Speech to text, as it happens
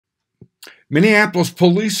Minneapolis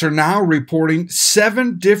police are now reporting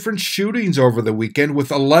 7 different shootings over the weekend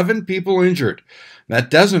with 11 people injured. That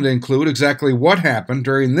doesn't include exactly what happened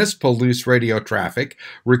during this police radio traffic,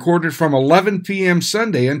 recorded from 11 p.m.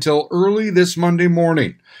 Sunday until early this Monday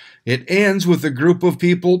morning. It ends with a group of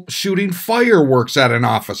people shooting fireworks at an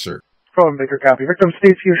officer. From Baker copy. Victim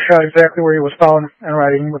states he was shot exactly where he was found and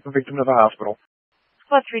riding with the victim to the hospital.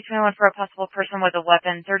 Squad 321 for a possible person with a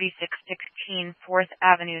weapon, 3616 4th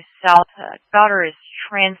Avenue South. Daughter is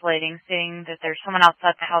translating, saying that there's someone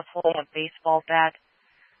outside the house holding a baseball bat.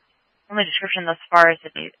 Only description thus far is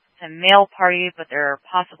that it's a male party, but there are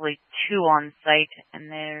possibly 2 on site,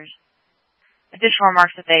 and there's additional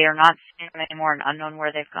remarks that they are not seeing them anymore and unknown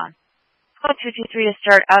where they've gone. Squad 223 to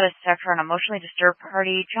start out a sector on an emotionally disturbed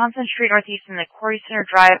party, Johnson Street Northeast in the Quarry Center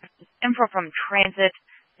Drive. Info from Transit.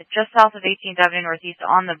 Just south of 18th Avenue Northeast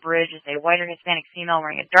on the bridge is a white or Hispanic female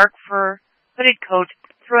wearing a dark fur, hooded coat,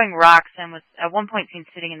 throwing rocks, and was at one point seen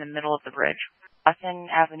sitting in the middle of the bridge. Boston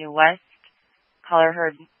Avenue West, caller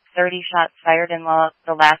heard 30 shots fired in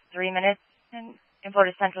the last 3 minutes. And info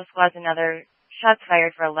to Central Squads, another shots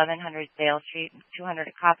fired for 1100 Dale Street, 200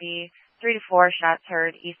 a copy. 3 to 4 shots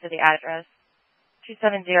heard east of the address.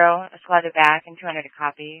 270 a squad to back and 200 a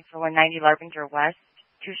copy for 190 Larpenteur West.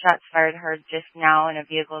 2 shots fired heard just now in a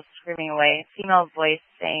vehicle screaming away. Female voice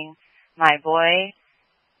saying, "My boy."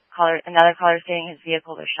 Another caller saying his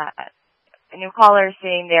vehicle was shot at. A new caller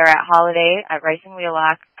saying they're at Holiday at Rice and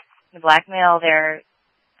Wheelock. The black male there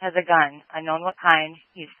has a gun, unknown what kind.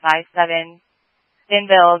 He's 5'7", thin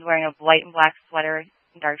build, wearing a white and black sweater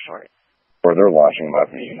and dark shorts. Or they're launching them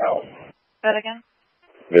at me now. Say that again?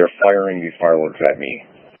 They're firing these fireworks at me.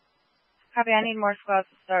 Copy, I need more squads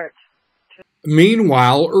to start.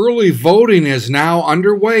 Meanwhile, early voting is now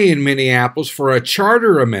underway in Minneapolis for a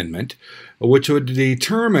charter amendment which would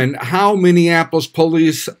determine how Minneapolis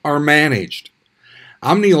police are managed.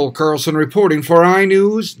 I'm Neil Carlson reporting for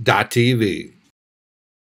iNewZ.TV.